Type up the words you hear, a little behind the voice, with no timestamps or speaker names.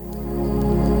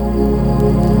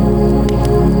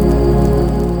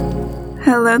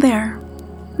Hello there.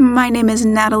 My name is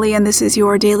Natalie and this is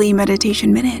your Daily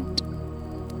Meditation Minute.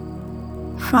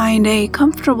 Find a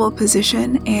comfortable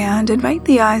position and invite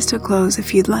the eyes to close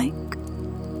if you'd like.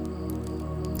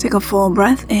 Take a full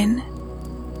breath in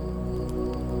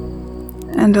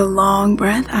and a long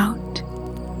breath out.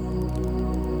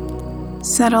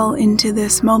 Settle into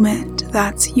this moment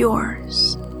that's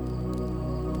yours.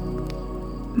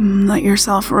 Let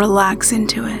yourself relax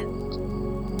into it.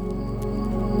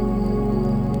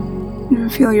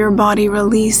 Feel your body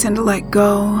release and let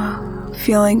go,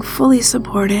 feeling fully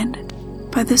supported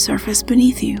by the surface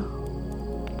beneath you.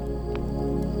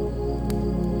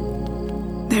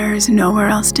 There is nowhere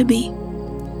else to be,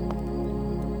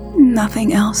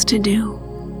 nothing else to do.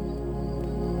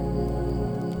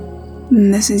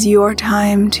 This is your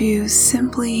time to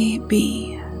simply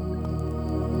be.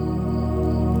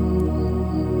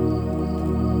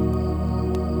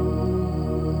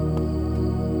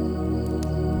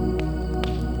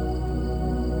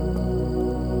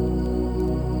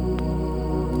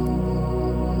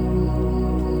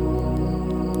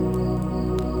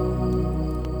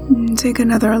 Take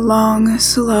another long,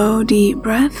 slow, deep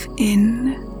breath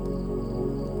in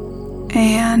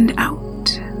and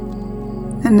out.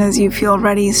 And as you feel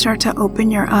ready, start to open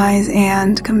your eyes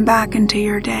and come back into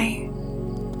your day.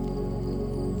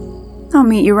 I'll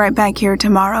meet you right back here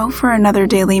tomorrow for another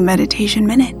Daily Meditation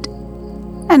Minute.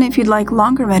 And if you'd like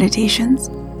longer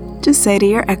meditations, just say to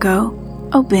your echo,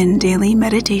 "Open Daily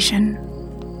Meditation."